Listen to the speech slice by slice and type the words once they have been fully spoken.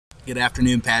Good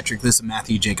afternoon, Patrick. This is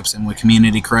Matthew Jacobson with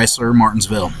Community Chrysler,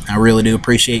 Martinsville. I really do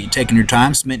appreciate you taking your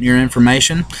time, submitting your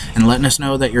information, and letting us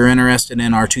know that you're interested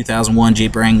in our 2001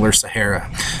 Jeep Wrangler Sahara.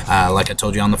 Like I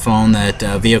told you on the phone, that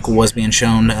vehicle was being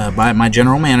shown by my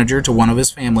general manager to one of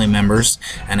his family members,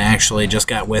 and I actually just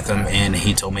got with him, and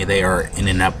he told me they are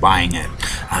ending up buying it.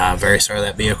 Very sorry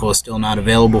that vehicle is still not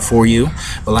available for you,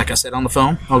 but like I said on the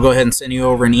phone, I'll go ahead and send you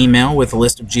over an email with a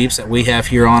list of Jeeps that we have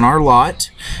here on our lot,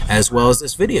 as well as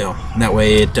this video. That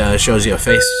way it shows you a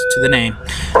face to the name.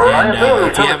 And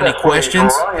if you have any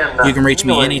questions, you can reach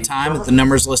me anytime at the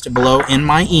numbers listed below in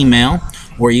my email,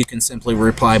 or you can simply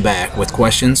reply back with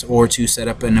questions or to set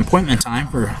up an appointment time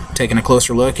for taking a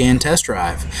closer look and test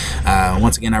drive.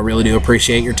 Once again, I really do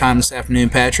appreciate your time this afternoon,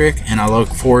 Patrick, and I look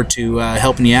forward to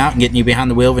helping you out and getting you behind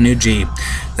the wheel of a new Jeep.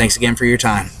 Thanks again for your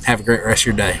time. Have a great rest of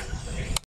your day.